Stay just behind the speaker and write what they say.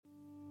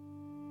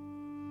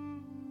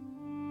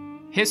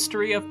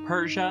History of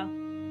Persia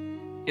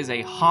is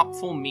a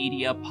Hopful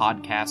Media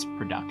podcast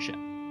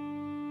production.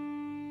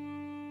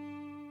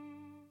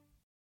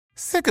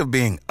 Sick of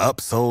being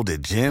upsold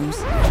at gyms?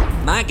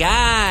 My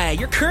guy,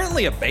 you're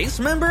currently a base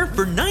member?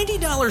 For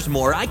 $90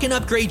 more, I can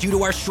upgrade you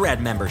to our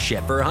Shred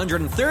membership. For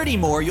 $130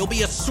 more, you'll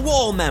be a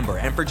Swole member.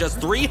 And for just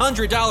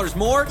 $300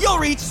 more, you'll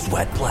reach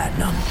Sweat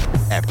Platinum.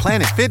 At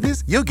Planet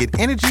Fitness, you'll get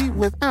energy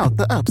without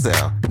the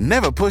upsell.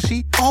 Never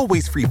pushy,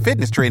 always free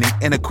fitness training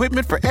and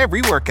equipment for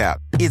every workout.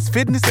 It's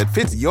fitness that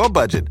fits your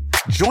budget.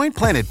 Join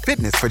Planet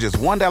Fitness for just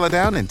 $1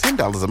 down and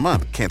 $10 a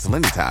month. Cancel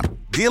anytime.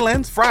 Deal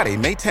ends Friday,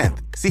 May 10th.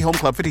 See Home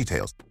Club for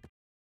details.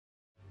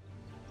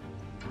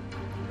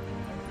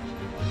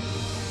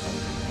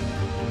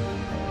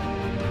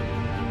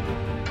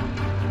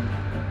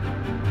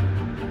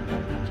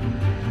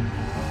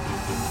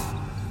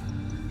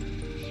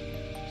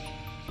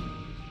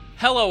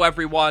 Hello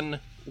everyone,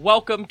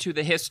 welcome to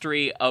the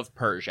History of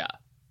Persia.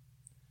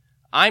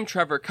 I'm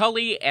Trevor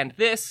Cully, and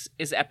this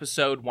is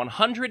episode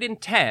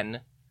 110,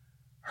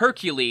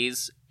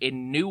 Hercules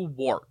in New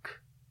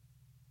Wark.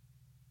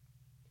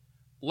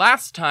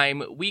 Last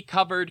time, we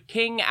covered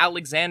King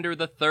Alexander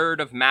III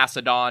of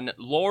Macedon,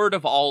 Lord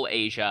of all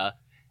Asia,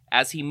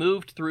 as he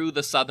moved through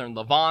the southern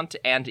Levant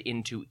and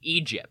into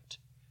Egypt,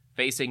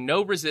 facing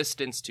no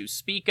resistance to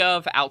speak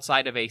of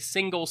outside of a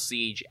single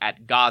siege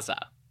at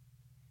Gaza.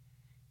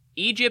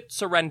 Egypt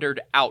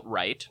surrendered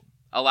outright,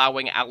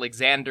 allowing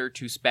Alexander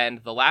to spend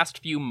the last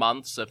few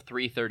months of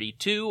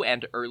 332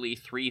 and early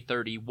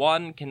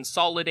 331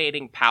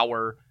 consolidating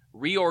power,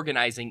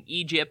 reorganizing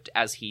Egypt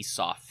as he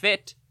saw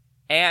fit,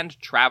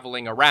 and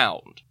traveling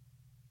around.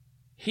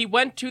 He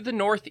went to the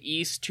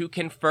northeast to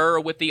confer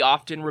with the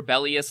often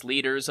rebellious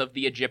leaders of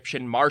the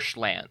Egyptian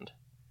marshland,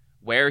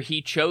 where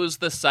he chose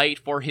the site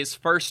for his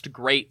first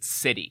great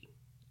city,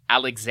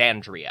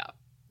 Alexandria,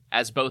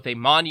 as both a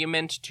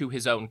monument to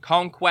his own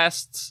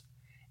conquests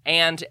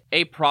and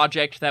a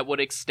project that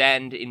would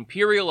extend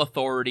imperial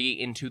authority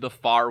into the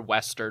far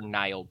western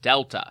Nile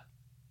Delta.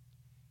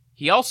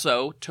 He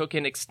also took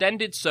an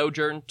extended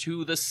sojourn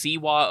to the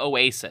Siwa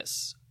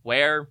Oasis,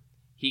 where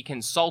he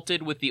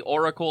consulted with the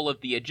oracle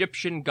of the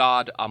Egyptian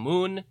god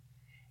Amun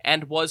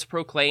and was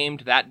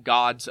proclaimed that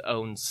god's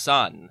own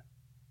son.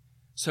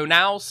 So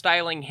now,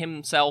 styling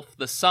himself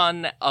the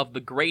son of the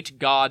great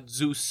god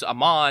Zeus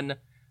Ammon,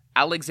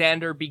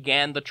 Alexander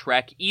began the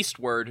trek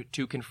eastward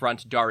to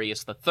confront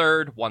Darius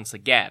III once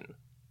again.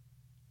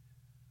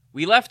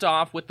 We left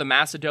off with the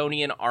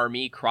Macedonian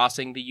army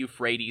crossing the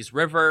Euphrates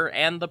River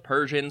and the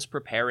Persians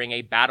preparing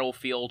a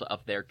battlefield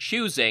of their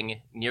choosing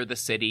near the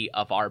city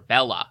of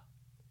Arbela,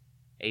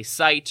 a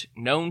site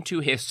known to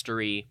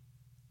history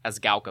as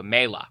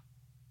Gaugamela.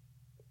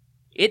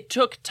 It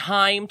took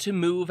time to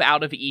move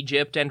out of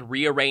Egypt and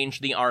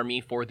rearrange the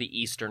army for the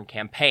eastern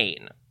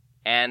campaign,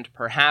 and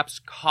perhaps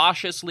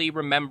cautiously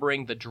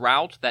remembering the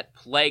drought that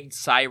plagued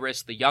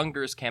Cyrus the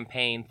Younger's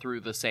campaign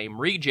through the same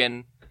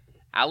region,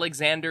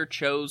 Alexander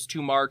chose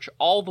to march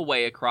all the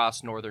way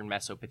across northern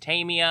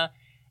Mesopotamia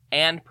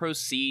and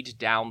proceed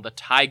down the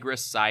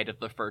Tigris side of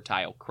the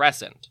Fertile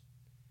Crescent.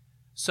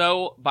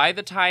 So, by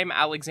the time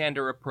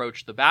Alexander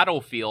approached the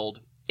battlefield,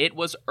 it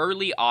was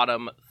early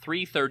autumn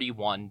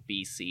 331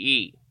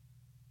 BCE.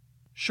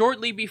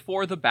 Shortly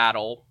before the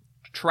battle,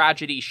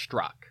 tragedy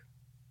struck.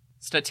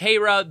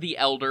 Statera the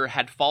Elder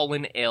had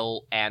fallen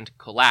ill and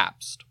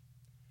collapsed.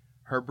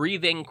 Her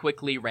breathing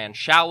quickly ran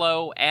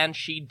shallow, and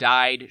she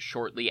died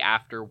shortly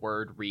after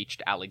word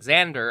reached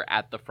Alexander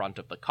at the front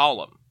of the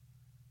column.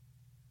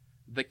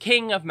 The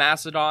king of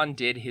Macedon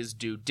did his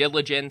due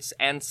diligence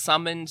and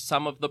summoned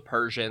some of the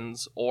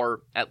Persians,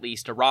 or at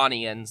least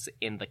Iranians,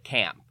 in the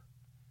camp.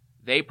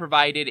 They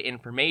provided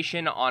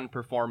information on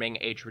performing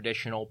a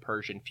traditional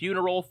Persian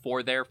funeral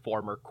for their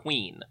former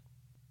queen.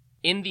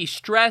 In the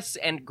stress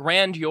and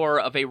grandeur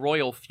of a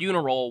royal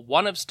funeral,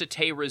 one of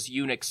Statera's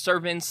eunuch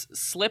servants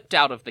slipped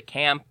out of the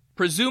camp,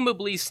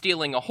 presumably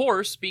stealing a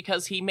horse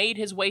because he made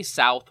his way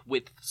south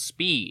with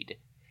speed,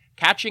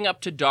 catching up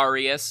to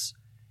Darius,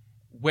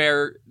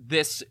 where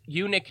this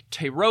eunuch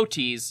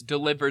Teirotes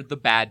delivered the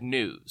bad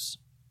news.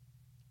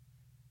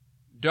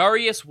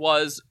 Darius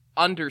was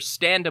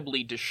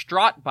understandably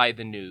distraught by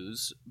the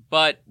news,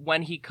 but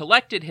when he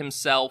collected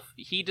himself,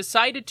 he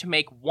decided to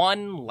make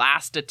one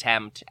last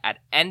attempt at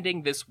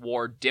ending this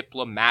war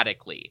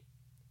diplomatically.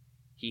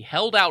 He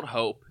held out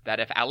hope that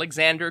if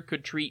Alexander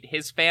could treat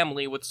his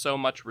family with so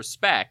much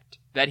respect,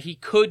 that he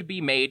could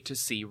be made to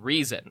see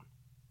reason.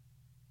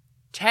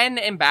 10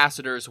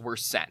 ambassadors were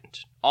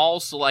sent, all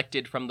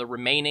selected from the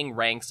remaining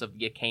ranks of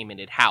the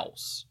Achaemenid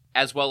house,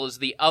 as well as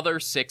the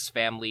other 6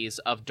 families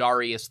of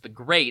Darius the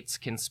Great's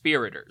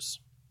conspirators.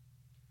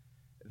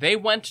 They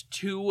went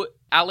to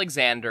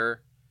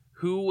Alexander,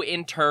 who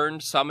in turn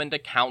summoned a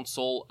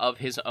council of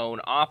his own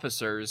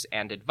officers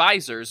and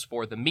advisors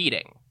for the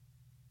meeting.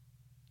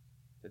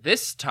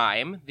 This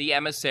time, the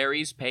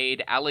emissaries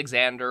paid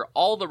Alexander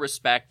all the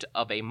respect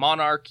of a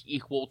monarch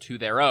equal to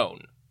their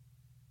own.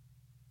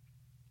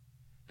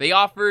 They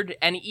offered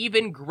an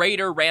even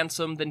greater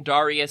ransom than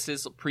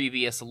Darius's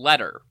previous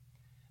letter.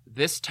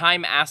 this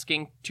time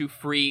asking to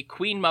free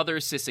Queen Mother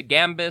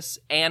Sisygambis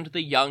and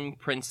the young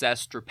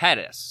Princess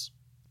Drupetis,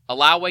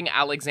 allowing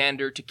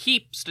Alexander to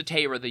keep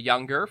Stateira the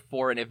Younger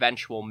for an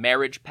eventual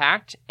marriage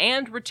pact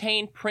and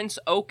retain Prince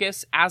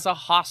Ochus as a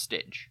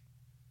hostage,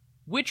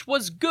 which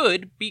was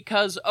good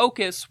because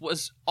Ochus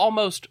was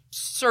almost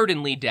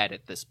certainly dead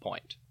at this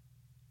point.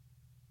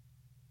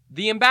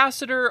 The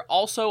ambassador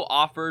also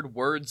offered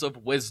words of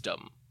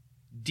wisdom,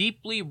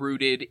 deeply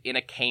rooted in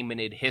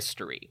Achaemenid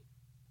history.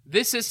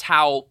 This is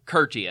how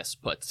Curtius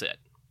puts it.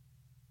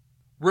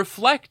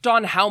 Reflect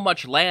on how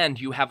much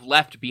land you have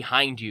left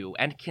behind you,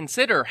 and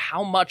consider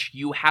how much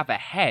you have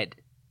ahead.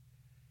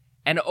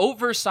 An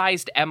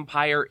oversized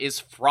empire is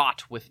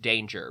fraught with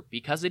danger,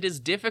 because it is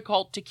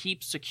difficult to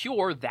keep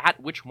secure that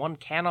which one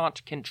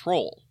cannot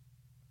control.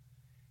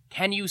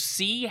 Can you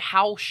see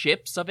how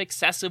ships of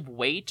excessive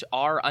weight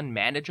are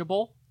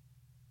unmanageable?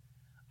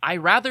 I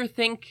rather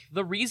think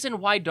the reason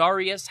why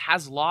Darius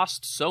has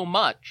lost so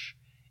much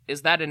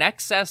is that an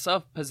excess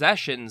of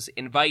possessions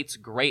invites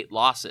great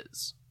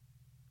losses.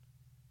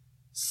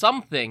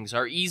 Some things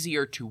are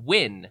easier to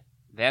win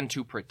than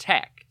to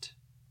protect.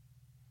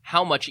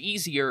 How much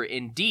easier,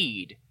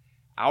 indeed,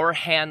 our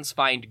hands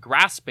find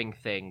grasping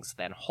things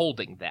than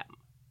holding them.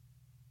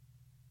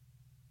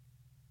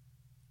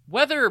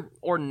 Whether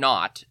or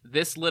not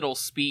this little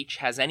speech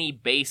has any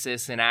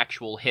basis in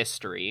actual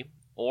history,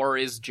 or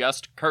is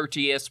just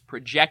Curtius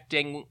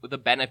projecting the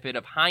benefit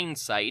of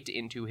hindsight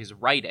into his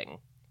writing,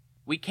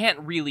 we can't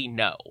really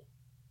know.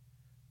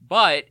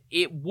 But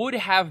it would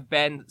have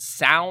been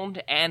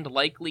sound and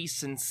likely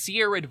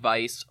sincere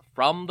advice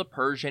from the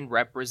Persian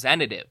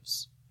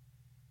representatives.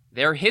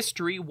 Their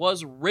history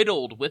was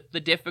riddled with the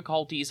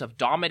difficulties of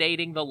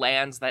dominating the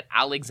lands that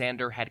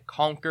Alexander had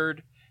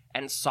conquered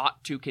and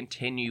sought to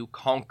continue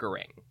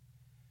conquering.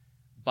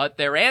 But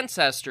their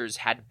ancestors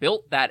had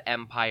built that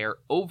empire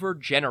over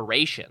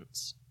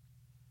generations.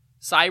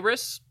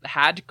 Cyrus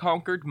had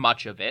conquered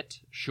much of it,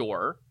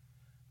 sure,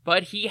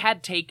 but he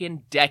had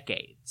taken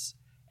decades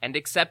and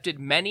accepted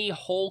many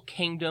whole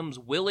kingdoms'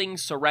 willing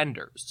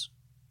surrenders.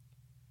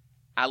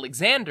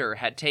 Alexander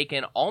had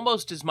taken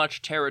almost as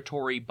much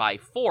territory by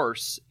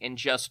force in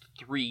just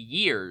 3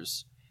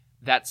 years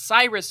that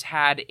Cyrus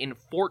had in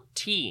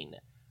 14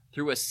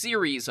 through a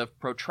series of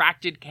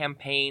protracted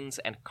campaigns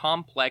and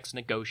complex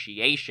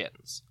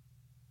negotiations.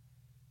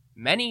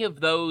 Many of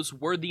those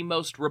were the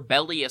most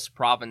rebellious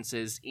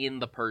provinces in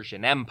the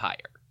Persian Empire.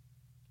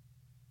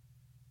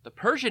 The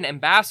Persian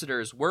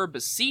ambassadors were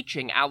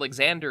beseeching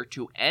Alexander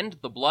to end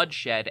the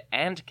bloodshed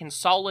and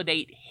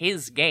consolidate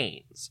his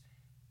gains.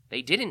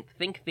 They didn't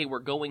think they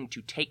were going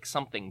to take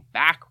something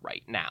back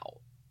right now.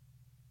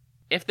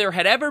 If there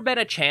had ever been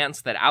a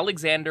chance that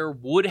Alexander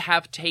would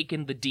have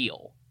taken the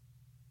deal,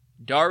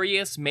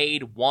 Darius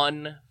made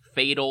one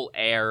fatal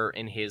error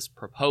in his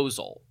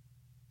proposal.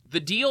 The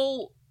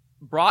deal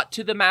brought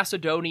to the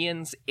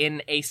Macedonians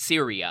in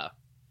Assyria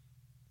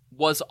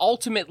was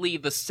ultimately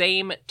the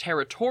same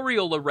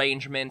territorial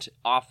arrangement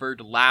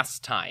offered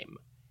last time,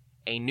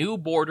 a new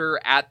border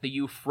at the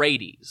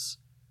Euphrates.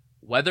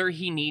 Whether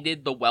he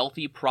needed the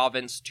wealthy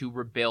province to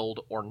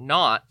rebuild or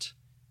not,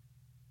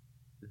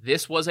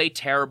 this was a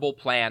terrible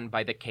plan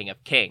by the King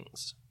of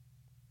Kings.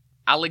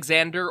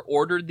 Alexander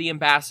ordered the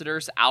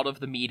ambassadors out of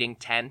the meeting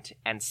tent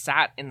and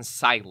sat in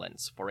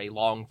silence for a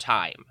long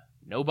time,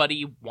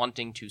 nobody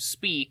wanting to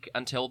speak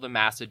until the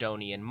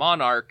Macedonian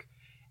monarch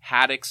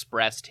had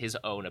expressed his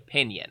own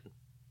opinion.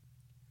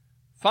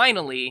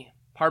 Finally,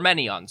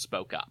 Parmenion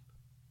spoke up.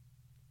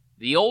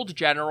 The old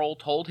general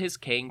told his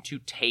king to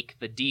take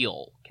the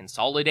deal,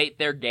 consolidate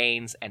their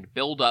gains, and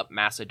build up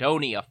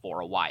Macedonia for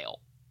a while.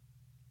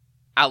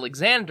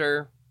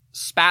 Alexander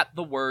spat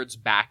the words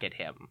back at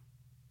him,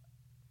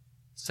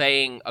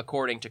 saying,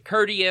 according to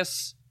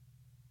Curtius,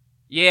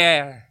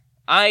 "Yeah,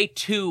 I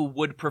too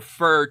would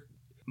prefer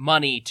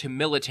money to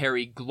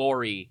military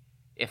glory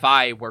if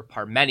I were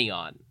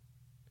Parmenion.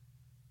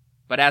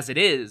 But as it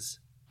is,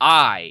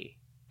 I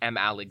am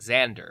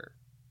Alexander.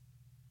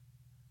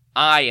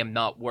 I am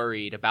not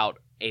worried about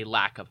a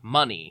lack of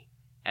money,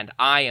 and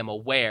I am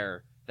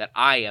aware that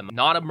I am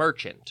not a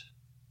merchant,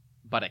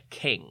 but a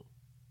king."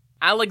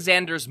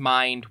 Alexander's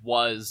mind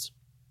was,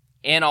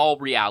 in all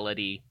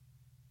reality,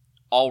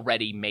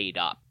 already made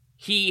up.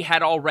 He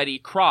had already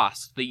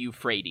crossed the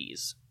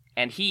Euphrates,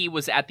 and he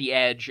was at the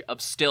edge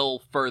of still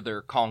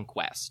further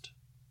conquest.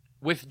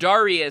 With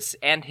Darius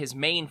and his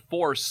main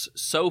force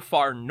so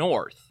far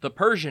north, the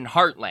Persian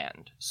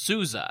heartland,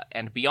 Susa,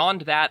 and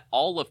beyond that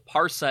all of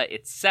Parsa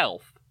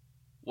itself,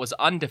 was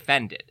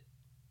undefended.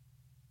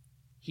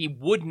 He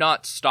would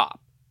not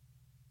stop.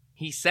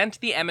 He sent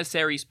the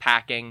emissaries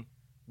packing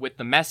with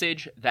the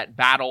message that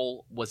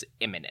battle was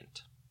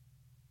imminent.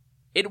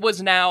 It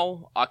was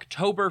now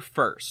October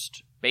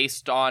 1st,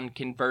 based on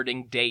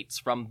converting dates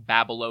from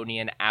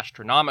Babylonian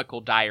astronomical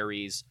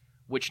diaries,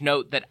 which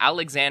note that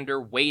Alexander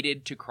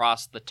waited to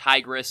cross the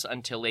Tigris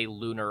until a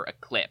lunar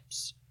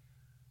eclipse,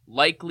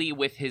 likely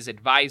with his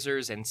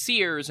advisors and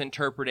seers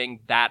interpreting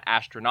that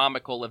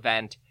astronomical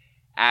event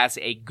as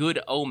a good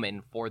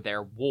omen for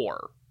their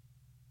war.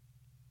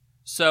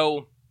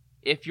 So,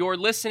 if you're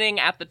listening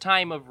at the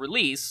time of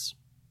release,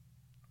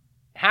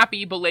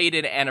 happy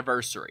belated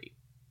anniversary.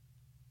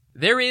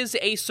 There is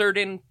a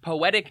certain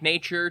poetic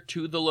nature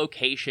to the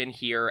location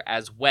here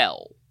as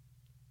well.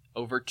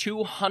 Over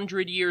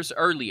 200 years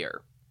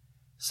earlier,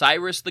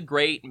 Cyrus the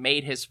Great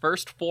made his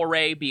first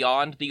foray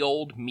beyond the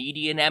old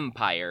Median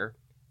Empire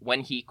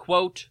when he,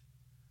 quote,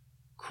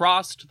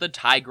 crossed the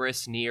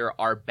Tigris near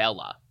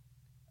Arbela,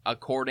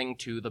 according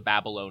to the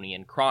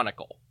Babylonian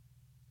Chronicle.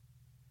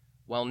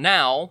 Well,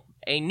 now,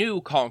 a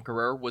new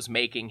conqueror was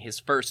making his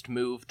first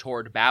move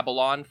toward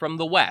Babylon from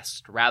the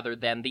west rather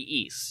than the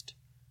east,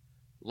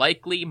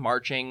 likely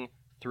marching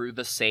through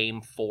the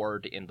same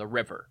ford in the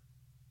river.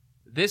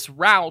 This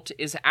route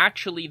is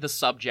actually the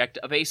subject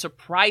of a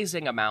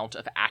surprising amount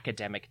of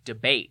academic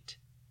debate.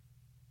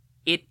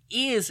 It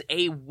is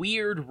a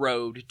weird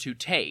road to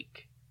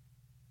take.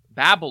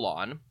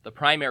 Babylon, the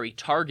primary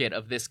target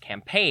of this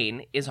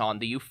campaign, is on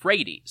the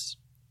Euphrates.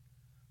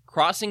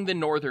 Crossing the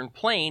northern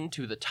plain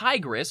to the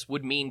Tigris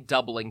would mean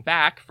doubling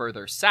back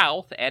further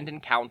south and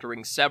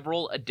encountering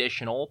several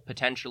additional,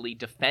 potentially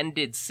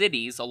defended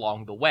cities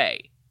along the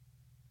way.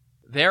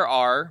 There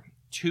are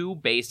two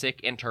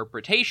basic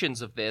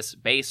interpretations of this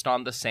based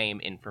on the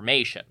same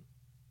information.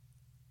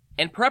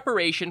 In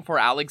preparation for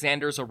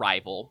Alexander's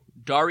arrival,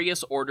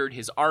 Darius ordered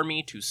his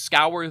army to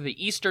scour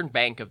the eastern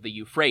bank of the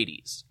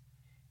Euphrates,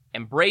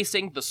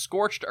 embracing the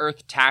scorched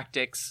earth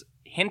tactics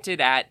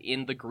hinted at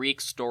in the Greek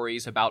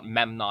stories about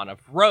Memnon of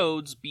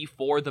Rhodes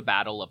before the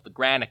Battle of the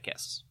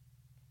Granicus.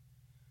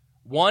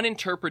 One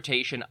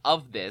interpretation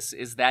of this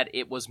is that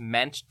it was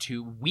meant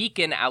to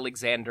weaken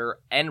Alexander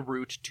en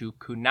route to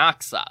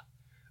Cunaxa,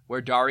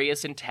 where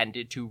Darius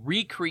intended to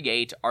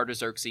recreate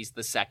Artaxerxes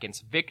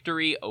II's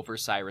victory over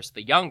Cyrus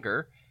the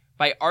Younger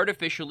by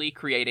artificially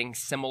creating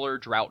similar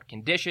drought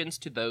conditions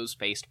to those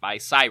faced by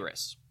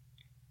Cyrus.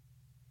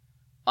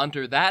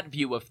 Under that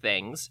view of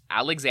things,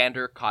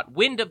 Alexander caught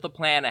wind of the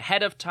plan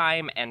ahead of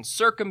time and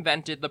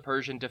circumvented the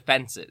Persian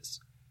defenses,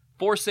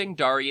 forcing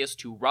Darius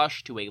to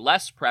rush to a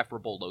less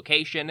preferable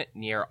location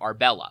near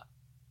Arbela.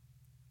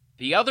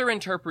 The other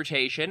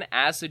interpretation,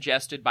 as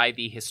suggested by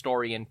the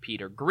historian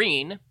Peter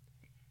Green,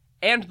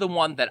 and the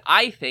one that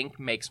I think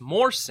makes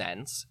more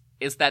sense,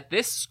 is that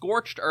this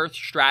scorched earth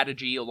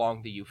strategy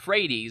along the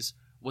Euphrates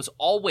was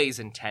always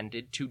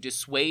intended to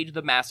dissuade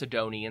the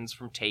Macedonians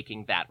from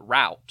taking that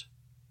route.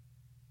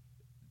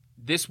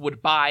 This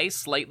would buy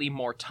slightly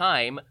more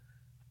time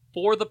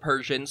for the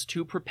Persians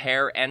to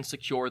prepare and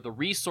secure the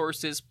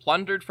resources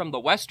plundered from the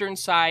western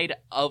side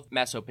of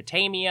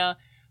Mesopotamia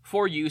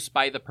for use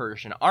by the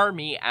Persian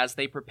army as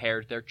they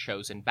prepared their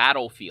chosen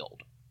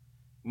battlefield,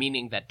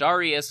 meaning that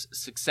Darius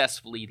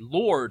successfully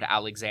lured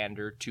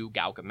Alexander to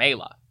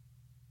Gaugamela.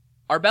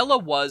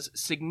 Arbela was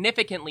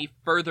significantly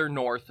further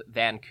north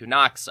than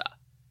Cunaxa,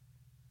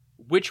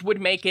 which would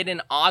make it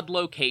an odd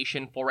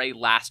location for a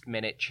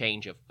last-minute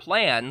change of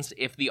plans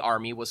if the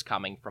army was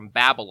coming from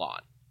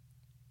Babylon.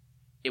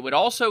 It would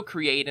also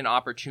create an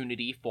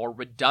opportunity for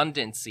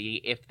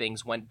redundancy if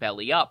things went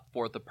belly up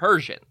for the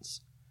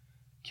Persians.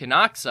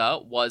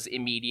 Cunaxa was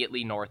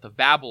immediately north of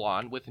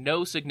Babylon, with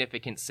no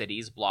significant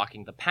cities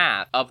blocking the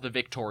path of the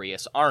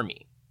victorious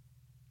army.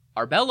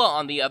 Arbela,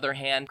 on the other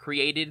hand,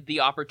 created the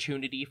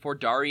opportunity for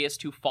Darius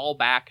to fall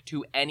back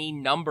to any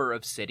number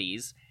of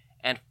cities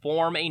and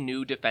form a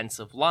new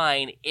defensive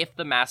line if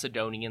the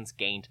Macedonians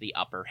gained the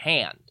upper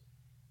hand,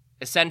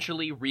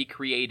 essentially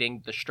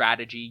recreating the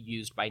strategy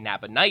used by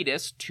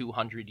Nabonidus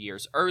 200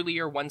 years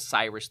earlier when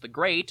Cyrus the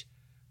Great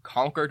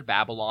conquered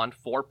Babylon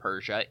for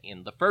Persia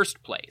in the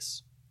first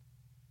place.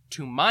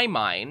 To my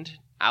mind,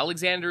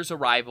 Alexander's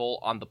arrival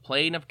on the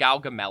plain of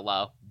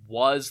Gaugamela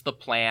was the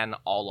plan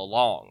all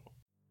along.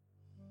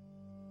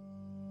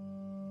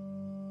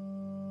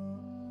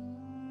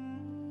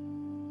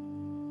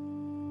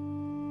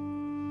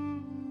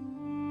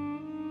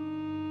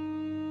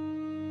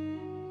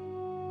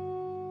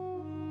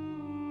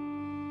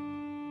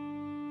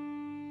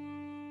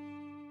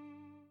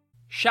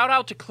 Shout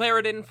out to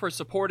Clarendon for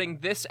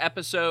supporting this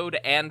episode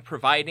and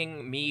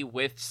providing me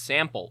with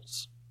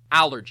samples.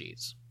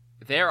 Allergies.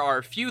 There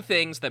are few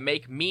things that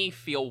make me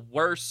feel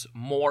worse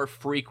more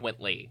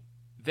frequently.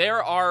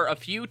 There are a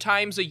few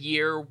times a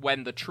year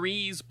when the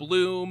trees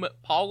bloom,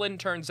 pollen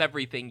turns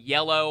everything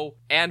yellow,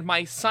 and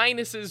my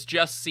sinuses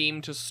just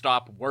seem to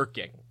stop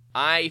working.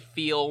 I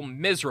feel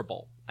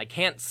miserable. I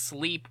can't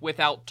sleep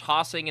without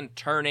tossing and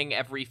turning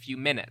every few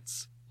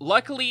minutes.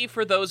 Luckily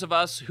for those of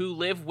us who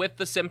live with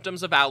the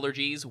symptoms of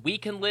allergies, we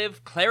can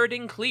live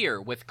Claritin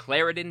Clear with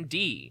Claritin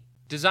D.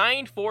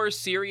 Designed for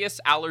serious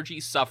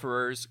allergy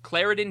sufferers,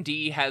 Claritin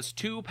D has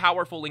two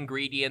powerful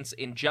ingredients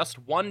in just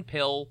one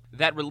pill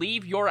that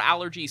relieve your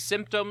allergy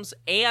symptoms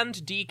and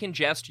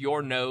decongest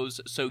your nose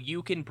so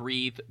you can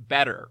breathe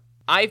better.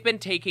 I've been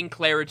taking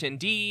Claritin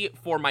D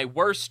for my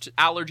worst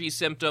allergy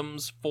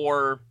symptoms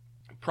for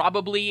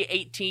probably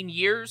 18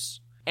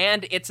 years,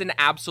 and it's an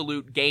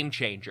absolute game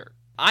changer.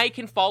 I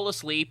can fall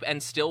asleep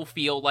and still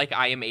feel like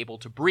I am able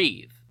to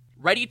breathe.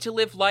 Ready to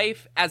live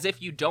life as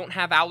if you don't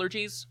have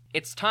allergies?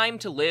 It's time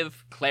to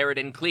live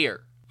Claritin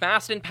Clear.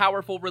 Fast and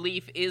powerful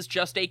relief is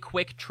just a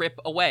quick trip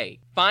away.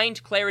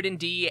 Find Claritin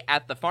D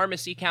at the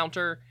pharmacy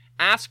counter.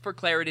 Ask for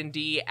Claritin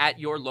D at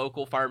your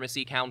local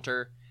pharmacy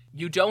counter.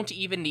 You don't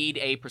even need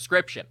a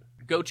prescription.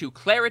 Go to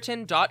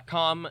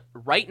Claritin.com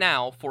right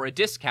now for a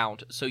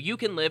discount so you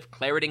can live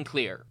Claritin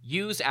Clear.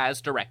 Use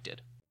as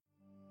directed.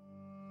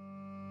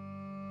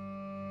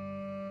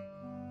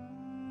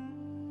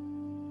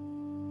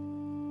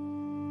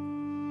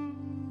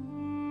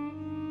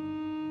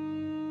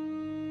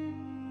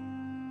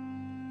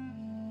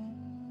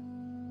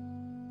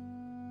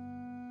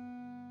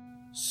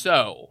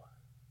 So,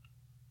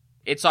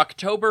 it's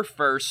October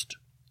 1st,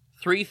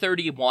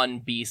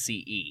 331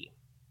 BCE,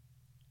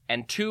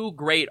 and two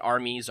great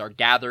armies are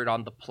gathered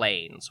on the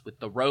plains, with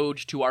the road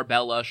to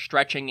Arbela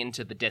stretching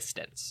into the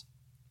distance.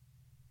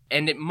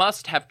 And it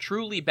must have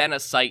truly been a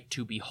sight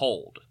to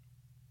behold.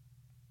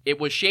 It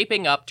was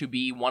shaping up to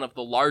be one of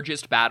the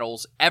largest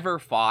battles ever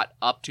fought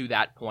up to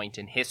that point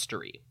in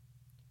history.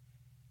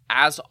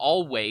 As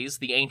always,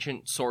 the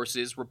ancient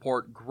sources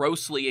report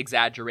grossly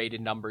exaggerated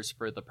numbers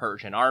for the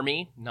Persian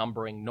army,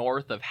 numbering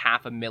north of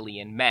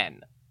 500,000 men.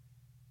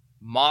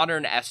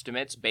 Modern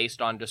estimates, based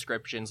on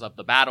descriptions of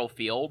the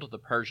battlefield, the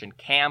Persian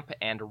camp,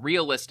 and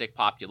realistic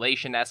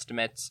population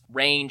estimates,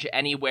 range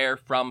anywhere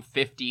from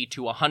 50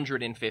 to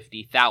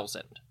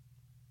 150,000.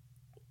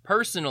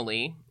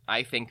 Personally,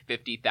 I think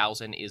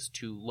 50,000 is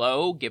too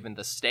low given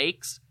the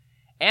stakes,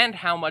 and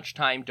how much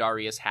time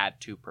Darius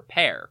had to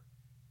prepare.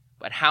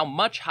 But how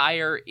much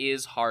higher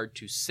is hard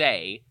to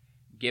say,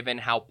 given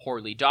how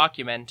poorly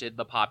documented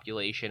the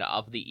population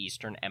of the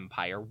Eastern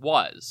Empire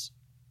was.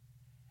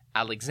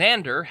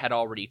 Alexander had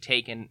already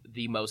taken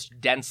the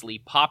most densely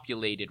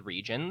populated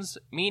regions,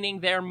 meaning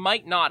there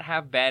might not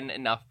have been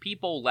enough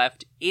people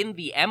left in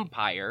the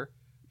empire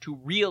to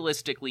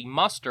realistically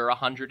muster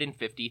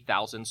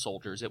 150,000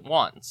 soldiers at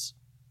once.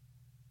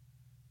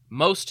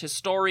 Most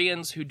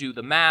historians who do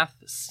the math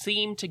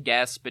seem to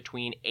guess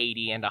between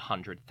 80 and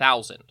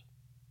 100,000.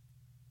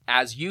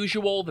 As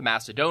usual, the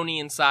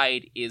Macedonian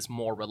side is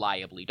more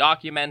reliably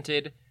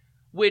documented,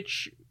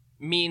 which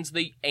means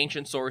the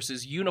ancient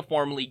sources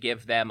uniformly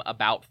give them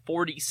about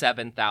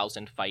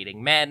 47,000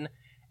 fighting men,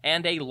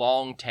 and a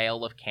long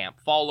tail of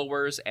camp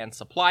followers and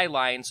supply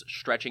lines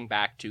stretching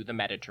back to the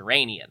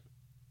Mediterranean.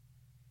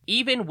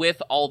 Even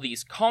with all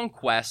these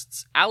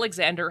conquests,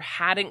 Alexander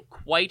hadn't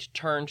quite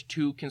turned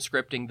to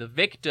conscripting the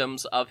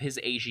victims of his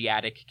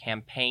Asiatic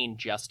campaign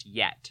just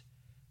yet.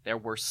 There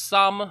were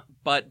some,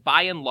 but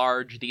by and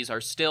large, these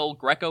are still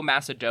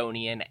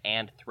Greco-Macedonian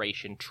and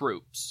Thracian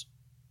troops.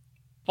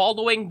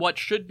 Following what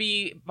should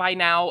be, by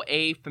now,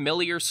 a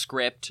familiar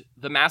script,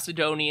 the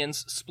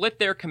Macedonians split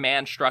their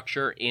command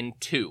structure in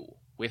two,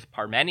 with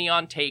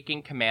Parmenion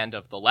taking command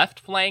of the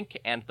left flank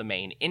and the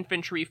main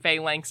infantry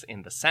phalanx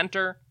in the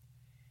center,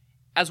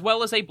 as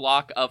well as a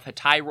block of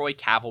Hetairoi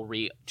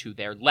cavalry to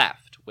their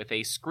left, with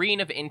a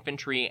screen of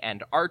infantry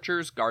and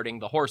archers guarding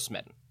the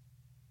horsemen.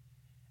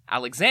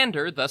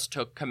 Alexander thus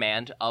took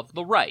command of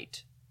the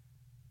right.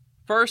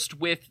 First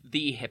with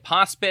the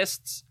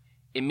Hypaspists,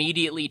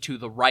 immediately to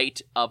the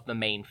right of the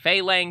main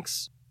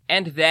phalanx,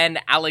 and then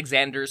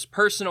Alexander's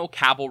personal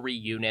cavalry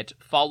unit,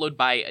 followed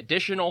by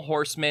additional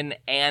horsemen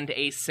and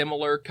a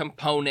similar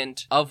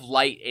component of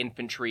light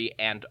infantry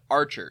and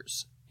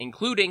archers,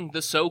 including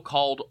the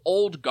so-called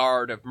Old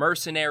Guard of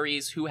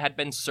mercenaries who had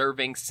been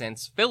serving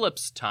since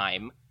Philip's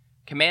time,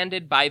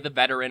 commanded by the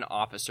veteran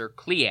officer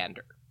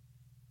Cleander.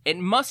 It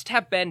must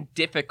have been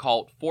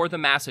difficult for the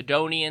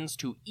Macedonians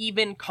to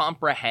even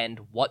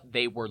comprehend what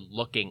they were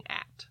looking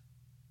at.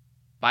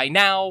 By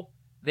now,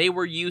 they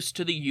were used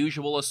to the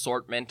usual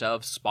assortment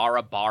of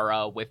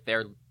sparabara with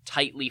their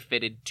tightly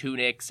fitted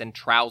tunics and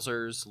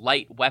trousers,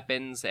 light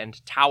weapons,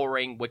 and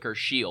towering wicker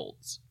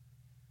shields.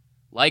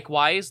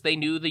 Likewise, they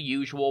knew the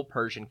usual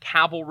Persian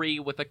cavalry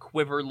with a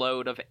quiver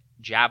load of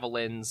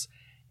javelins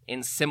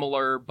in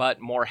similar but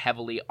more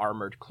heavily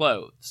armored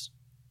clothes.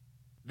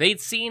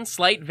 They'd seen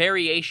slight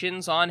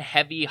variations on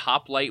heavy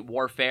hoplite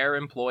warfare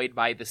employed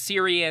by the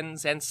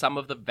Syrians, and some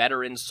of the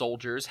veteran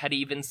soldiers had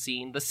even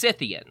seen the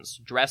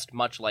Scythians, dressed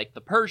much like the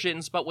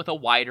Persians but with a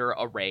wider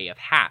array of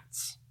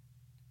hats.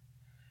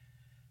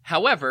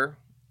 However,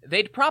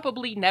 they'd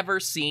probably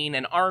never seen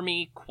an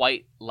army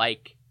quite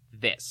like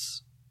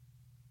this.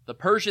 The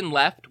Persian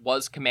left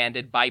was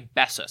commanded by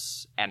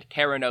Bessus and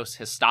Keranos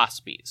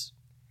Hystaspes,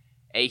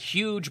 a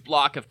huge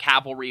block of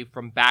cavalry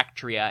from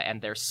Bactria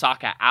and their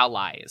Saka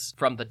allies,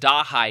 from the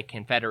Dahai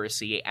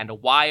Confederacy and a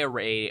wide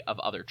array of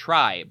other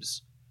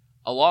tribes,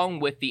 along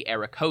with the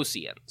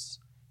Arachosians,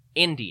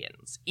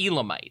 Indians,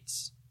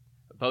 Elamites,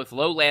 both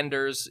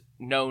lowlanders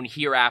known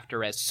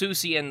hereafter as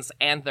Susians,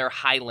 and their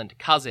highland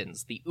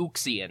cousins, the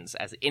Uxians,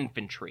 as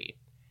infantry,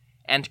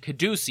 and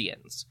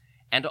Cadusians,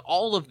 and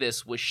all of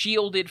this was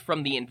shielded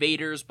from the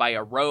invaders by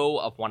a row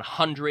of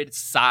 100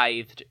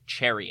 scythed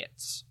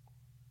chariots.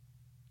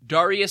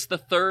 Darius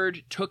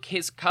III took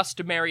his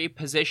customary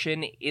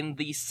position in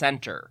the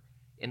center,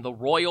 in the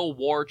royal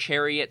war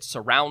chariot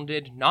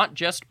surrounded not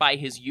just by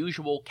his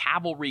usual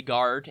cavalry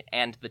guard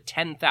and the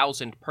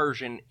 10,000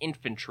 Persian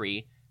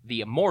infantry,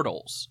 the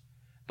Immortals,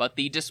 but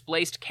the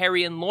displaced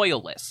Carian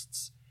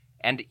loyalists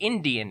and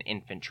Indian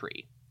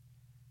infantry,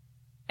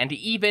 and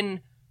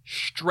even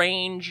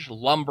strange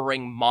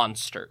lumbering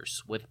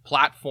monsters with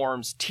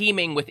platforms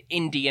teeming with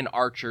Indian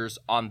archers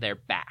on their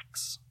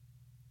backs.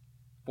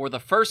 For the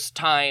first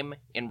time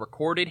in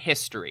recorded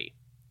history,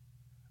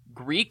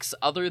 Greeks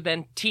other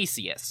than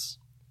Theseus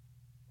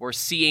were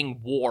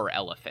seeing war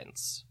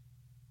elephants.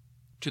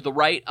 To the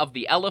right of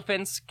the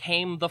elephants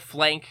came the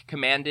flank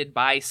commanded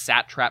by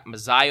satrap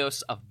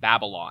Mazios of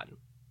Babylon,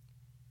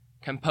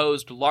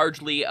 composed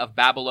largely of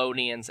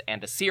Babylonians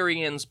and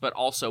Assyrians, but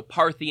also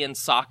Parthian,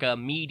 Saka,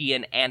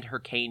 Median, and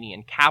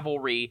Hyrcanian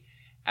cavalry,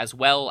 as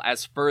well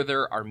as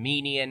further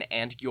Armenian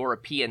and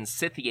European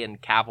Scythian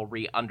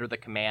cavalry under the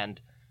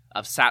command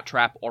of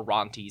satrap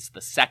Orontes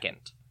II,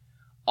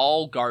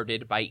 all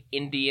guarded by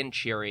Indian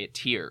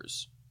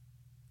charioteers.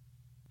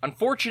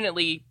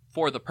 Unfortunately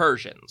for the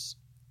Persians,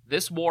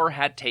 this war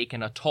had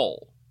taken a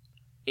toll.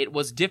 It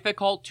was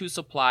difficult to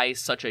supply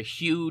such a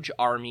huge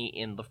army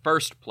in the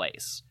first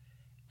place,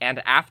 and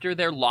after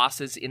their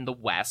losses in the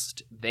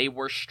west, they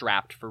were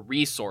strapped for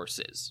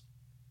resources.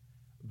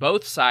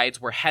 Both sides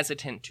were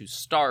hesitant to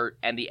start,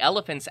 and the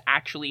elephants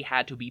actually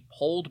had to be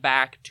pulled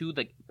back to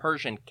the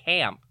Persian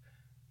camp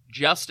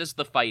just as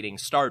the fighting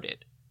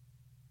started.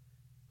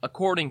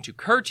 According to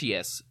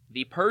Curtius,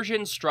 the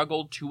Persians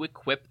struggled to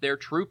equip their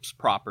troops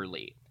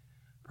properly,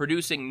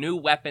 producing new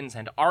weapons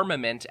and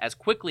armament as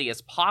quickly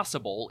as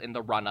possible in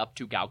the run-up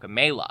to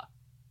Gaugamela.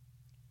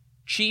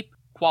 Cheap,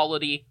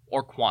 quality,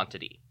 or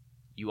quantity.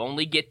 You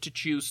only get to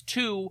choose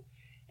two,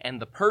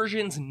 and the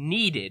Persians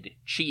needed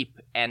cheap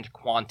and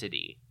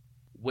quantity,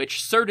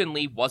 which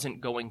certainly wasn't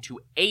going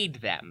to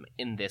aid them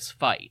in this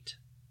fight.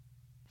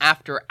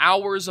 After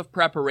hours of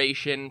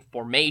preparation,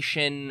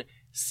 formation,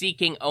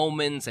 seeking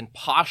omens, and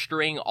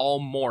posturing all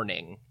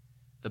morning,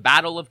 the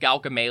Battle of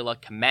Gaugamela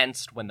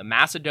commenced when the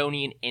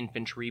Macedonian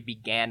infantry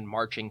began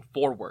marching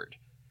forward,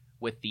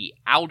 with the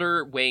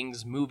outer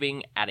wings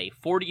moving at a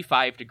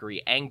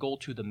 45-degree angle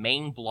to the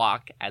main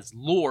block as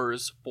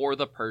lures for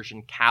the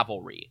Persian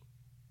cavalry.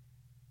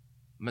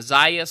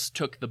 Mazios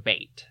took the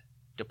bait,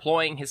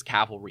 deploying his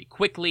cavalry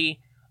quickly,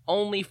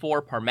 only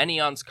for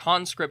Parmenion's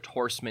conscript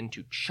horsemen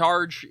to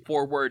charge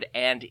forward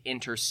and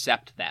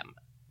intercept them.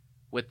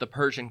 With the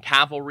Persian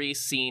cavalry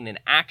seen in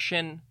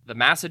action, the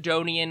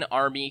Macedonian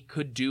army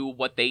could do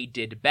what they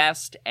did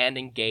best and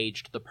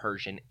engaged the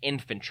Persian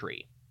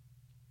infantry.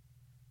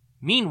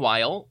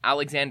 Meanwhile,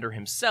 Alexander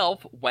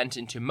himself went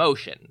into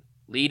motion,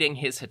 leading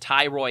his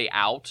hetairoi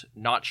out,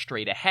 not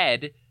straight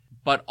ahead,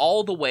 but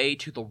all the way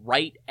to the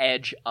right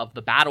edge of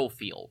the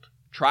battlefield,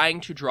 trying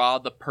to draw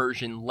the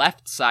Persian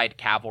left side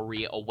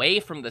cavalry away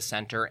from the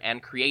center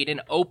and create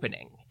an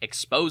opening,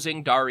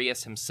 exposing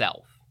Darius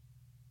himself.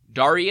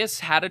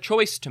 Darius had a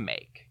choice to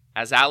make,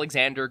 as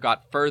Alexander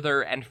got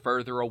further and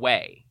further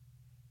away.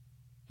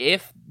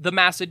 If the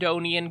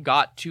Macedonian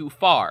got too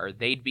far,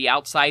 they'd be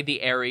outside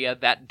the area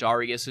that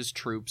Darius's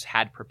troops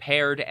had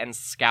prepared and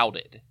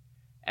scouted,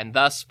 and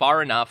thus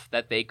far enough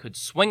that they could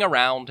swing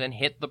around and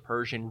hit the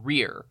Persian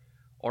rear,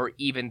 or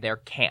even their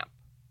camp.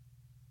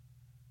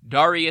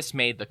 Darius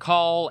made the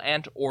call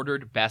and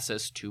ordered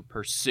Bessus to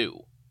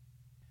pursue.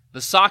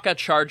 The Saka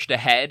charged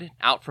ahead,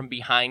 out from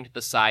behind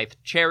the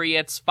scythed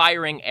chariots,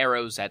 firing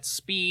arrows at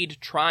speed,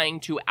 trying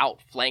to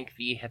outflank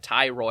the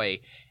hetairoi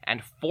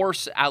and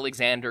force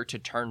Alexander to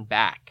turn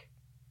back.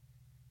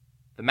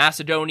 The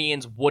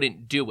Macedonians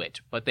wouldn't do it,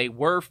 but they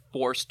were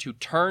forced to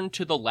turn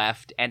to the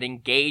left and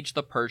engage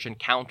the Persian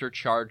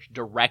countercharge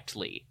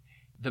directly.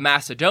 The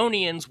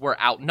Macedonians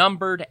were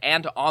outnumbered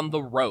and on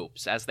the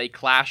ropes as they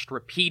clashed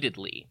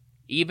repeatedly,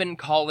 even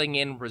calling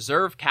in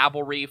reserve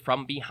cavalry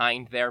from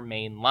behind their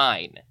main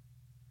line.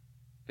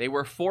 They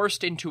were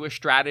forced into a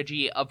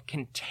strategy of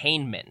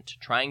containment,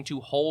 trying to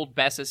hold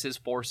Bessus's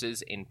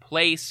forces in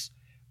place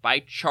by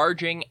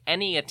charging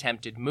any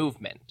attempted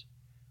movement.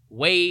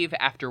 Wave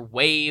after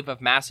wave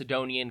of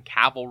Macedonian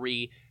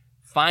cavalry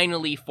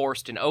finally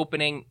forced an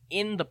opening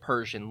in the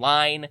Persian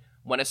line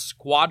when a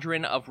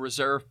squadron of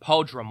reserve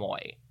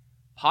podramoi,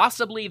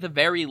 possibly the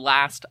very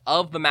last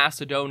of the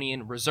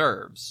Macedonian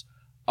reserves,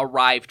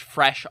 arrived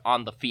fresh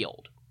on the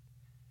field.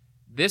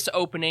 This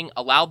opening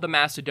allowed the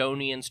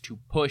Macedonians to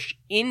push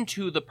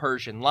into the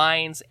Persian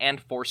lines and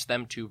force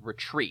them to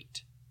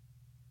retreat.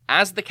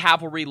 As the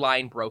cavalry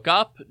line broke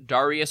up,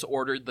 Darius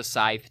ordered the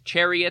scythed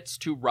chariots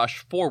to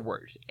rush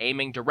forward,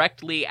 aiming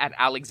directly at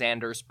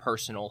Alexander's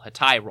personal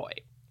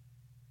hetairoi.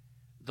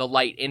 The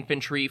light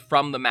infantry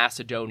from the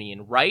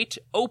Macedonian right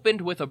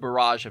opened with a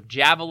barrage of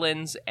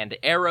javelins and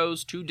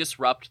arrows to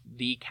disrupt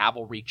the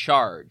cavalry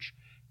charge,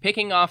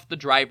 picking off the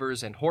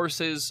drivers and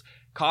horses,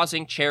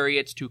 causing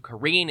chariots to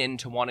careen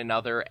into one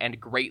another and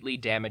greatly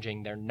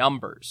damaging their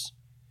numbers.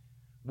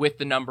 With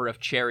the number of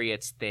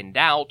chariots thinned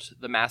out,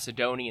 the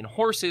Macedonian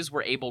horses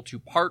were able to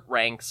part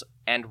ranks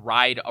and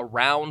ride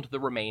around the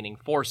remaining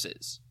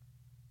forces.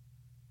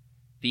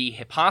 The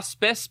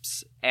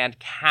hypaspists and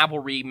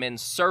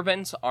cavalrymen's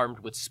servants, armed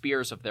with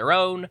spears of their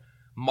own,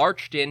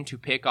 marched in to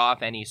pick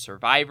off any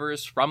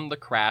survivors from the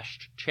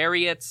crashed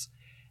chariots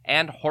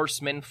and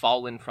horsemen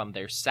fallen from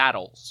their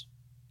saddles.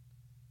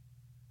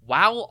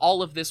 While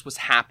all of this was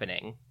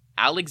happening,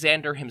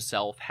 Alexander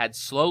himself had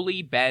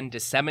slowly been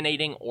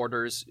disseminating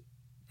orders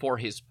for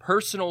his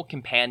personal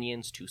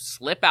companions to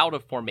slip out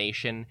of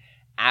formation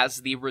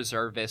as the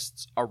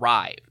reservists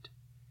arrived,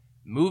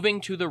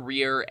 moving to the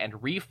rear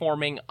and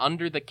reforming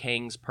under the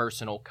king's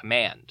personal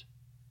command.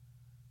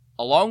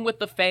 Along with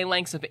the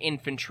phalanx of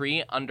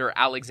infantry under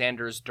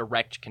Alexander's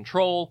direct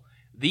control,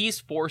 these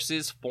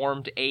forces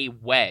formed a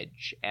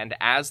wedge, and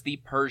as the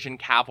Persian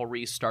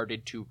cavalry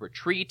started to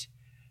retreat,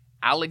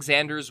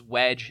 Alexander's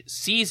wedge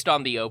seized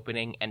on the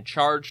opening and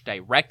charged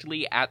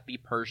directly at the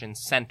Persian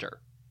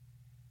center.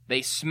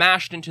 They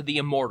smashed into the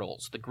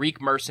Immortals, the Greek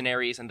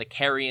mercenaries, and the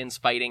Carians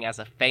fighting as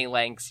a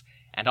phalanx,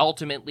 and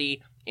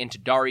ultimately into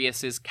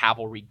Darius's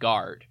cavalry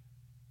guard.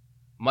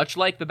 Much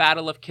like the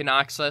Battle of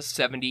Kinaxus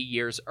 70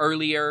 years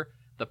earlier,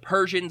 the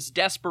Persians'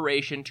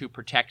 desperation to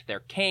protect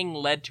their king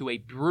led to a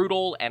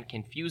brutal and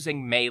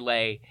confusing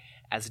melee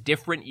as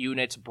different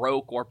units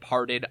broke or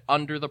parted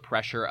under the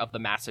pressure of the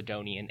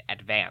Macedonian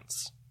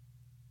advance.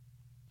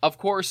 Of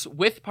course,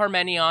 with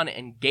Parmenion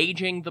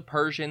engaging the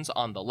Persians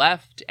on the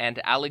left and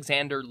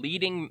Alexander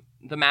leading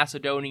the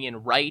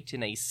Macedonian right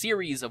in a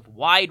series of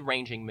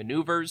wide-ranging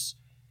maneuvers,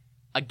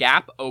 a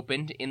gap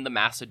opened in the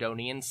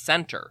Macedonian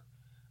center,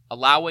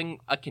 allowing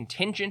a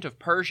contingent of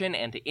Persian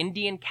and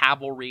Indian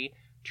cavalry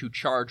to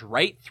charge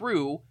right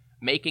through,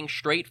 making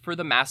straight for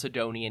the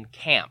Macedonian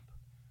camp,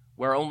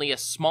 where only a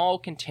small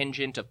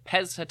contingent of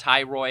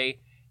Pescatyroi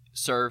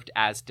served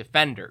as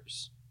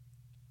defenders.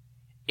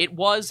 It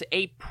was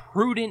a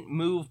prudent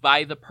move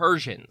by the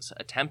Persians,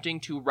 attempting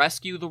to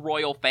rescue the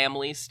royal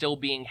family still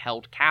being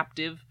held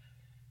captive,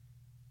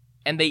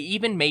 and they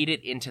even made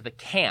it into the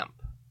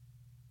camp.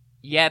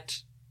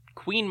 Yet,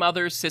 Queen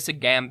Mother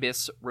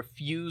Sisygambis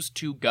refused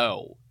to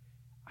go,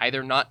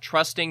 either not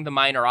trusting the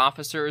minor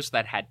officers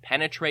that had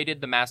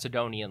penetrated the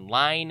Macedonian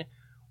line,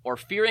 or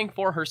fearing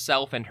for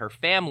herself and her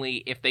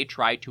family if they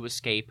tried to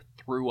escape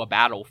through a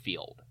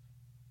battlefield.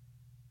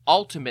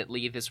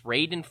 Ultimately, this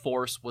raiding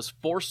force was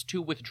forced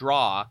to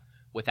withdraw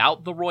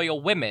without the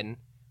royal women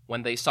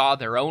when they saw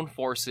their own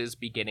forces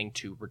beginning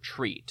to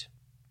retreat.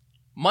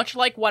 Much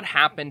like what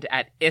happened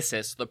at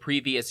Issus the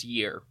previous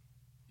year,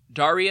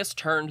 Darius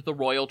turned the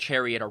royal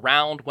chariot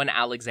around when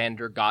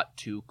Alexander got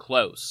too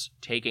close,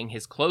 taking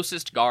his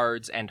closest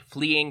guards and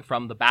fleeing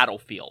from the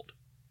battlefield,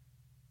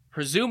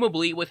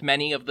 presumably with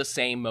many of the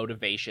same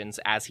motivations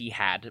as he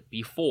had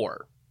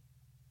before.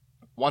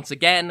 Once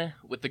again,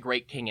 with the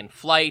great king in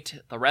flight,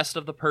 the rest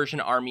of the Persian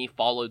army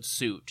followed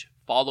suit,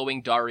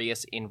 following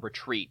Darius in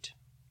retreat.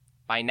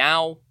 By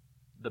now,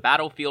 the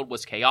battlefield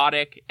was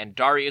chaotic, and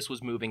Darius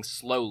was moving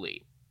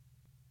slowly.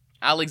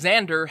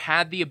 Alexander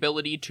had the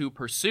ability to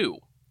pursue.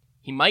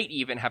 He might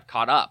even have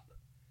caught up.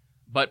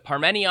 But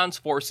Parmenion's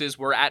forces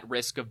were at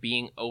risk of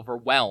being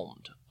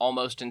overwhelmed,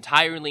 almost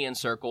entirely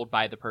encircled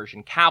by the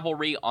Persian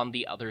cavalry on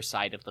the other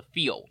side of the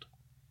field.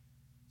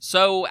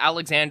 So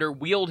Alexander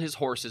wheeled his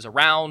horses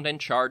around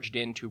and charged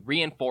in to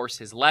reinforce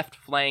his left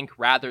flank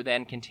rather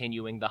than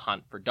continuing the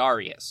hunt for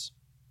Darius.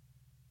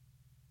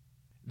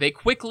 They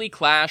quickly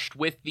clashed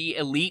with the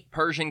elite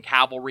Persian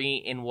cavalry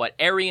in what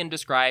Arrian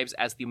describes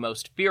as the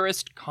most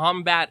fierce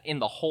combat in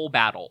the whole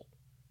battle.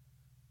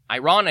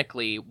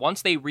 Ironically,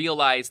 once they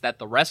realized that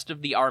the rest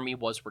of the army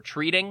was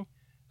retreating,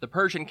 the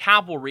Persian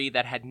cavalry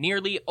that had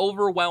nearly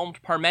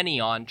overwhelmed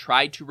Parmenion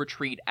tried to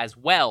retreat as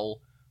well,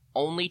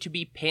 only to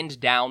be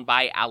pinned down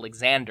by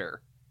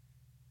Alexander,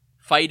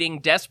 fighting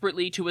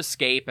desperately to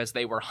escape as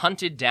they were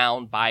hunted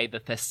down by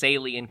the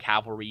Thessalian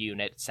cavalry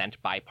unit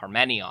sent by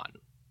Parmenion.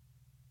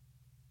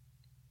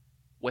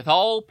 With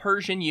all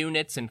Persian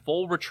units in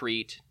full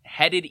retreat,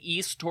 headed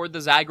east toward the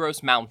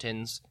Zagros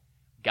Mountains,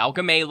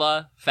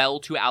 Gaugamela fell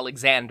to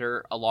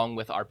Alexander along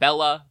with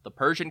Arbela, the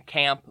Persian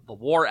camp, the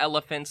war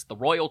elephants, the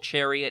royal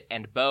chariot,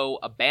 and bow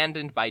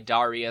abandoned by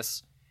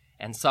Darius,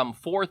 and some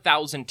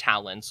 4,000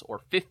 talents, or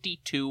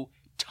 52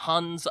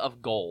 tons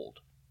of gold.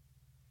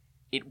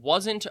 It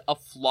wasn't a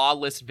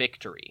flawless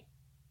victory.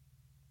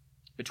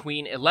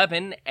 Between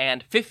 11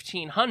 and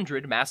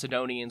 1,500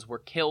 Macedonians were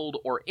killed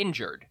or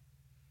injured,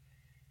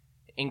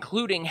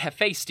 including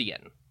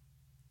Hephaestion,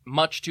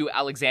 much to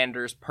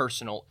Alexander's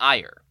personal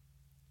ire.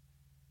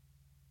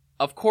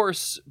 Of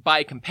course,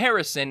 by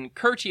comparison,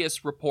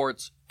 Curtius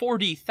reports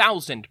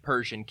 40,000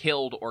 Persian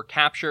killed or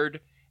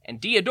captured, and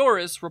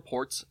Diodorus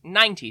reports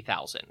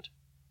 90,000.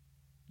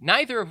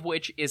 Neither of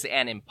which is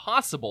an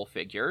impossible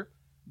figure,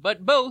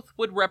 but both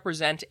would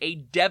represent a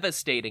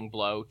devastating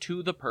blow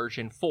to the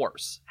Persian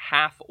force,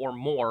 half or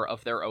more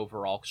of their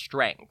overall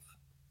strength.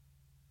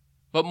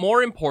 But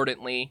more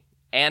importantly,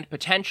 and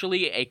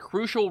potentially a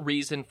crucial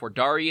reason for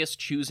Darius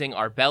choosing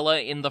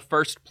Arbela in the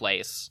first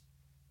place,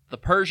 the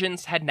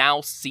Persians had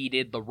now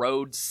ceded the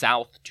road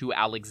south to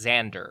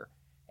Alexander,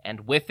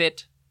 and with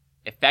it,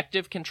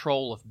 effective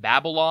control of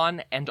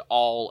Babylon and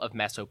all of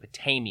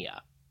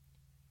Mesopotamia.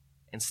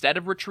 Instead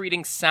of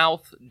retreating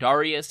south,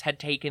 Darius had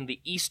taken the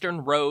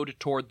eastern road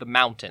toward the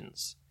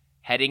mountains,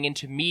 heading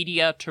into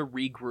Media to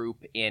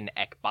regroup in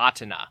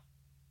Ecbatana.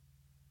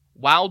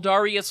 While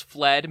Darius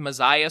fled,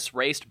 Mazias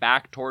raced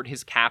back toward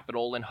his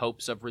capital in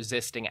hopes of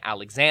resisting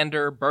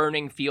Alexander,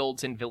 burning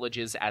fields and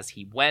villages as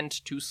he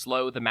went to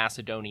slow the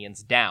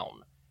Macedonians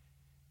down.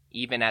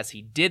 Even as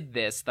he did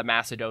this, the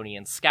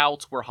Macedonian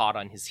scouts were hot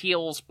on his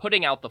heels,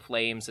 putting out the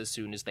flames as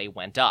soon as they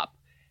went up,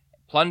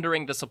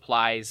 plundering the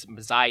supplies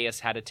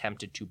Mazias had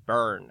attempted to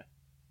burn.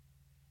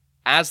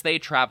 As they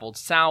traveled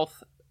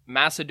south,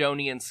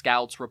 Macedonian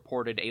scouts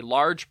reported a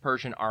large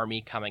Persian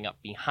army coming up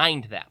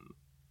behind them.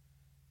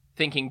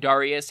 Thinking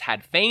Darius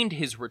had feigned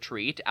his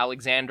retreat,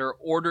 Alexander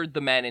ordered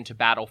the men into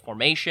battle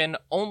formation,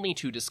 only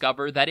to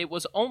discover that it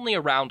was only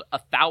around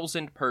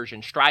 1,000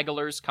 Persian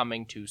stragglers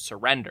coming to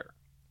surrender.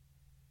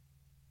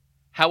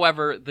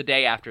 However, the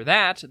day after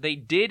that, they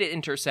did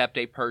intercept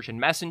a Persian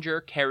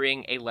messenger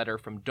carrying a letter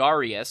from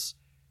Darius,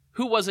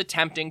 who was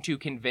attempting to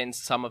convince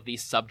some of the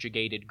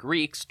subjugated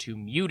Greeks to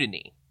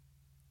mutiny.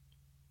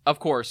 Of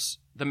course,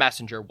 the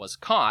messenger was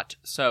caught,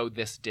 so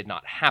this did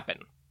not happen.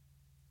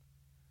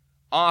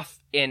 Off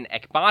in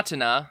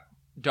Ecbatana,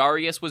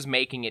 Darius was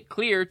making it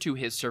clear to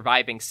his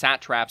surviving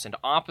satraps and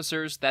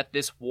officers that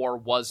this war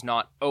was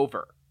not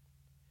over.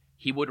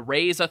 He would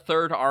raise a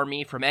third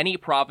army from any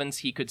province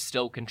he could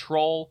still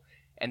control,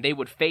 and they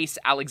would face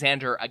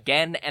Alexander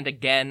again and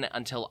again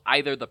until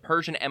either the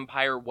Persian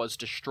Empire was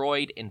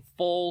destroyed in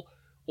full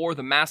or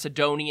the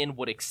Macedonian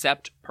would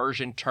accept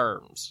Persian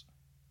terms.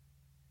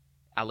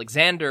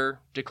 Alexander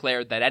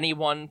declared that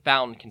anyone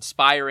found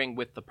conspiring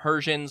with the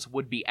Persians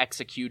would be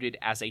executed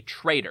as a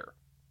traitor,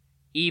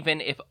 even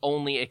if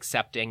only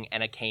accepting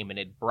an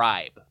Achaemenid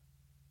bribe.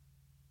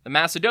 The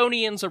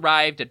Macedonians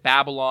arrived at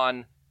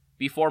Babylon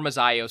before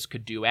Mazias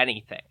could do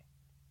anything.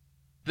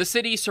 The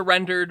city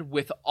surrendered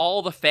with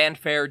all the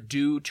fanfare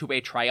due to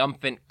a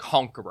triumphant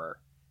conqueror,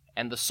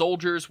 and the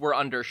soldiers were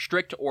under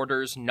strict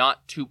orders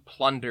not to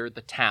plunder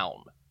the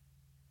town.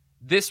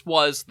 This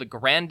was the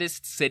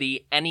grandest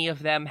city any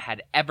of them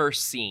had ever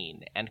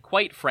seen, and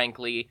quite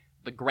frankly,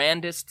 the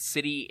grandest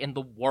city in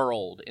the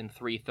world in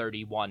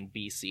 331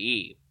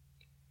 BCE.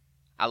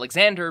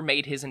 Alexander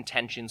made his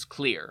intentions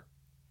clear.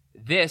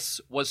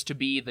 This was to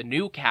be the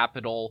new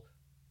capital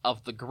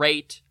of the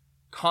great,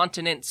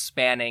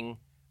 continent-spanning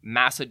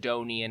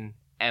Macedonian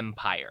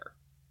Empire.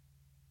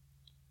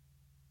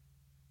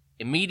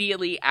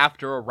 Immediately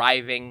after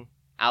arriving,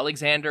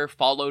 Alexander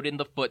followed in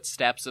the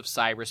footsteps of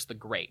Cyrus the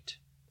Great,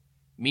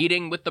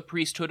 meeting with the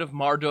priesthood of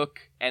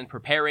Marduk and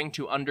preparing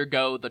to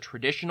undergo the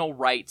traditional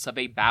rites of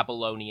a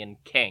Babylonian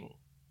king.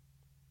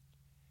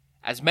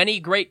 As many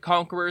great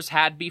conquerors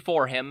had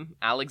before him,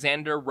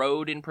 Alexander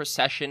rode in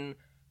procession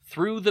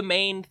through the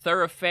main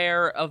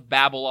thoroughfare of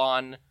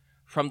Babylon,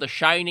 from the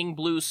shining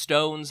blue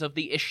stones of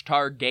the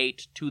Ishtar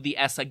Gate to the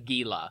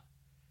Esagila,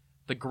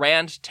 the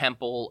grand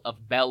temple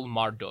of Bel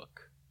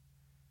Marduk.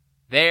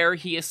 There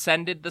he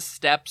ascended the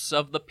steps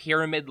of the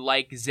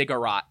pyramid-like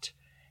ziggurat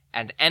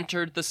and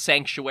entered the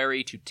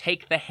sanctuary to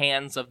take the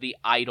hands of the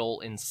idol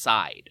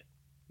inside,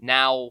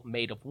 now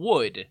made of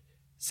wood,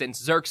 since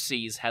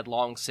Xerxes had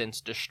long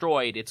since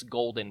destroyed its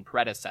golden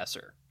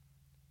predecessor.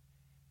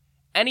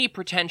 Any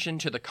pretension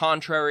to the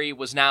contrary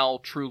was now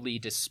truly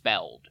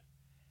dispelled.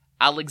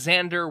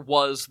 Alexander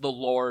was the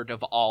lord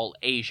of all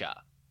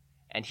Asia,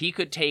 and he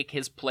could take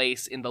his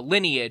place in the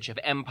lineage of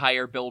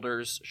empire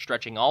builders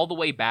stretching all the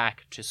way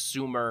back to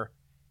Sumer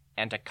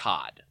and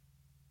Akkad.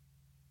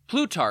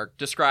 Plutarch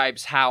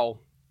describes how,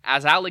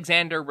 as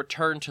Alexander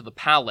returned to the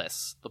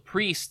palace, the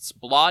priests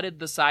blotted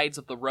the sides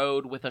of the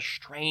road with a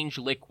strange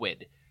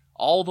liquid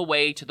all the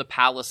way to the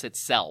palace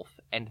itself,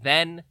 and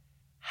then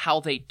how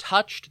they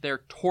touched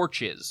their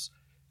torches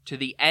to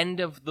the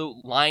end of the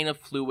line of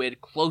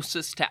fluid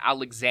closest to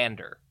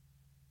Alexander.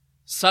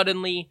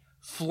 Suddenly,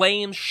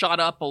 flames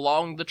shot up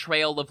along the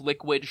trail of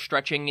liquid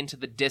stretching into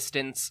the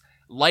distance,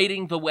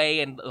 lighting the way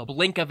in the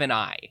blink of an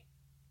eye.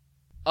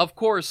 Of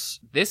course,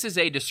 this is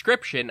a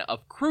description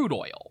of crude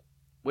oil,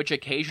 which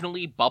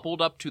occasionally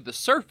bubbled up to the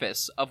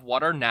surface of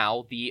what are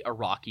now the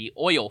Iraqi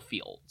oil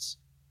fields.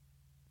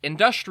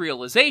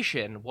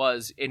 Industrialization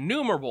was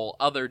innumerable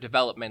other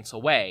developments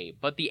away,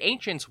 but the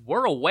ancients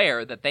were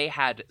aware that they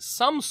had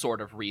some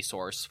sort of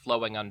resource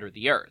flowing under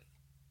the earth.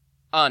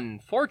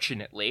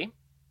 Unfortunately,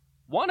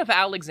 one of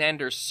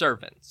Alexander's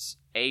servants,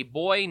 a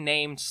boy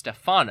named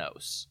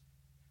Stephanos,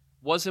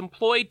 was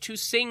employed to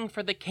sing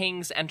for the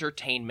king's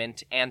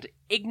entertainment and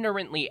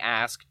ignorantly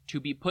asked to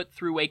be put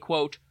through a,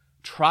 quote,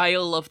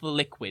 trial of the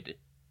liquid,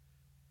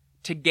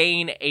 to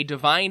gain a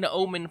divine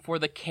omen for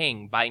the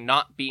king by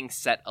not being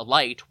set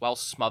alight while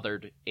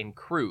smothered in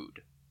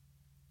crude.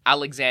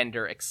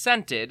 Alexander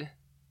assented,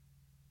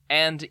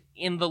 and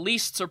in the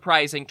least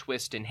surprising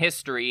twist in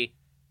history,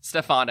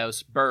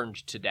 Stephanos burned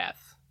to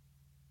death.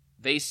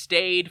 They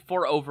stayed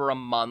for over a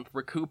month,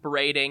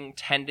 recuperating,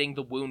 tending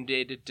the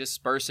wounded,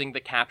 dispersing the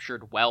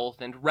captured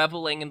wealth, and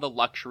reveling in the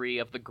luxury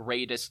of the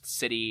greatest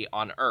city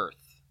on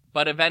earth.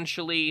 But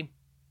eventually,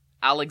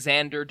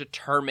 Alexander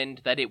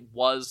determined that it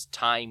was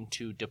time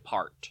to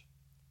depart.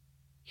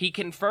 He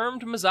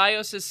confirmed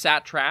Mazios'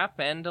 satrap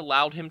and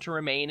allowed him to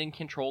remain in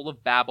control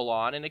of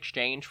Babylon in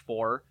exchange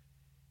for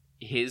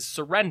his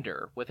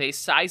surrender, with a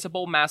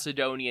sizable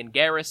Macedonian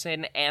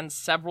garrison and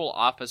several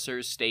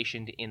officers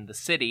stationed in the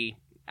city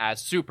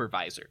as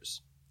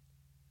supervisors.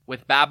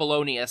 With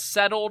Babylonia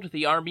settled,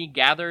 the army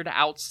gathered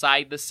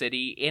outside the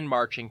city in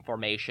marching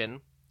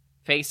formation,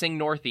 facing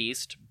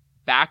northeast,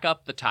 back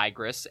up the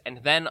Tigris, and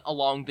then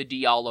along the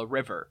Diyala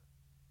River,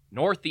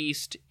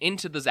 northeast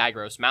into the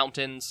Zagros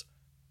Mountains,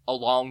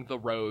 along the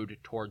road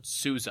towards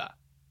Susa.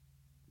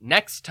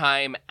 Next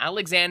time,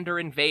 Alexander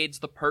invades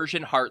the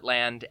Persian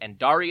heartland, and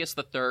Darius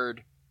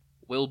III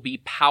will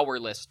be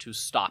powerless to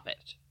stop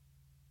it.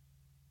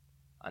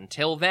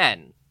 Until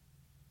then,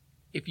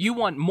 if you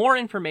want more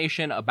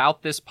information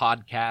about this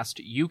podcast,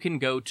 you can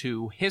go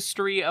to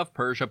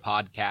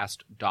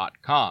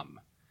historyofpersiapodcast.com.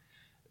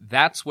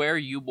 That's where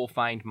you will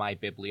find my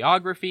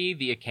bibliography,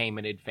 the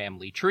Achaemenid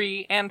family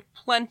tree, and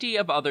plenty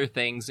of other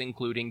things,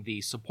 including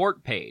the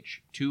support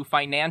page, to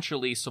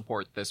financially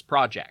support this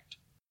project.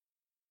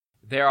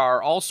 There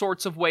are all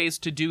sorts of ways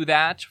to do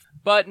that,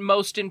 but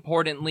most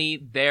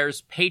importantly,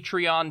 there's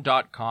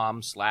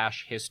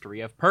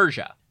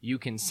patreon.com/historyofpersia. You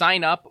can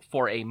sign up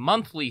for a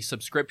monthly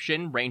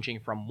subscription ranging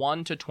from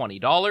 $1 to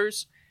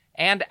 $20,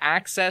 and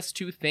access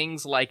to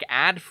things like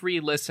ad-free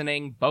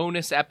listening,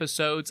 bonus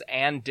episodes,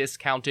 and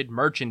discounted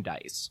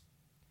merchandise.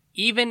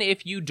 Even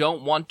if you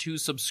don't want to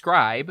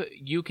subscribe,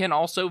 you can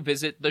also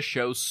visit the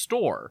show's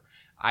store,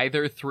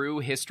 either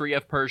through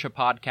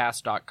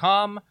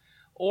historyofpersiapodcast.com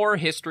or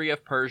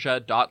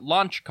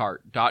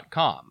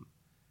historyofpersia.launchcart.com.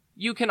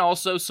 You can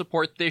also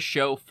support this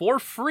show for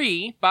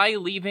free by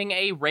leaving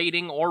a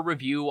rating or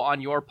review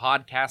on your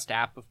podcast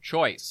app of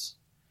choice.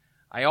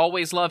 I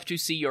always love to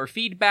see your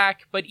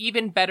feedback, but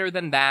even better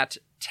than that,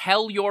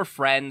 tell your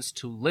friends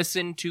to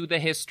listen to the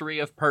History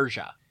of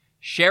Persia.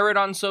 Share it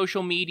on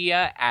social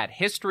media at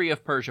History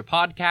of Persia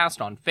Podcast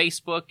on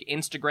Facebook,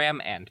 Instagram,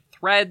 and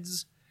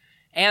Threads,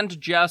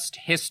 and just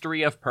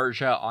History of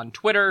Persia on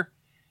Twitter,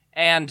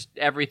 and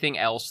everything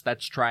else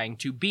that's trying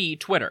to be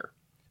Twitter.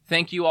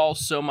 Thank you all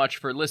so much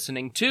for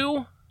listening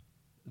to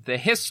The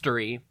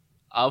History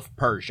of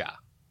Persia.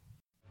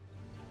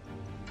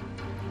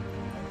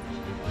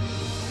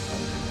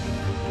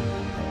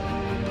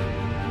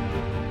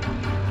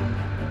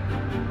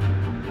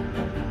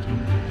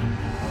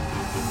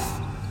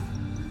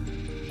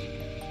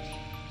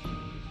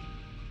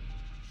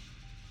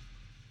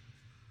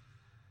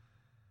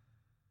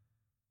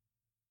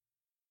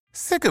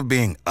 Sick of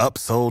being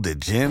upsold at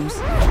gyms?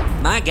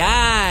 My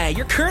guy,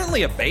 you're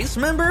currently a base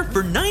member?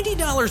 For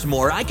 $90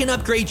 more, I can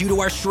upgrade you to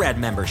our Shred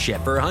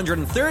membership. For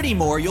 $130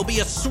 more, you'll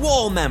be a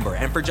Swole member.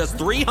 And for just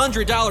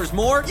 $300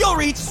 more, you'll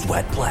reach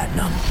Sweat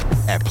Platinum.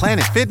 At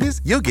Planet Fitness,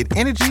 you'll get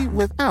energy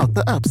without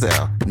the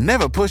upsell.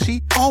 Never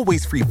pushy,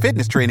 always free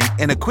fitness training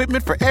and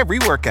equipment for every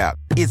workout.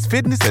 It's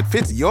fitness that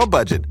fits your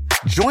budget.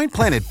 Join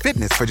Planet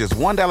Fitness for just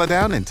 $1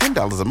 down and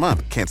 $10 a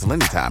month. Cancel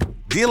anytime.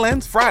 Deal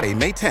ends Friday,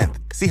 May 10th.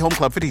 See Home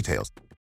Club for details.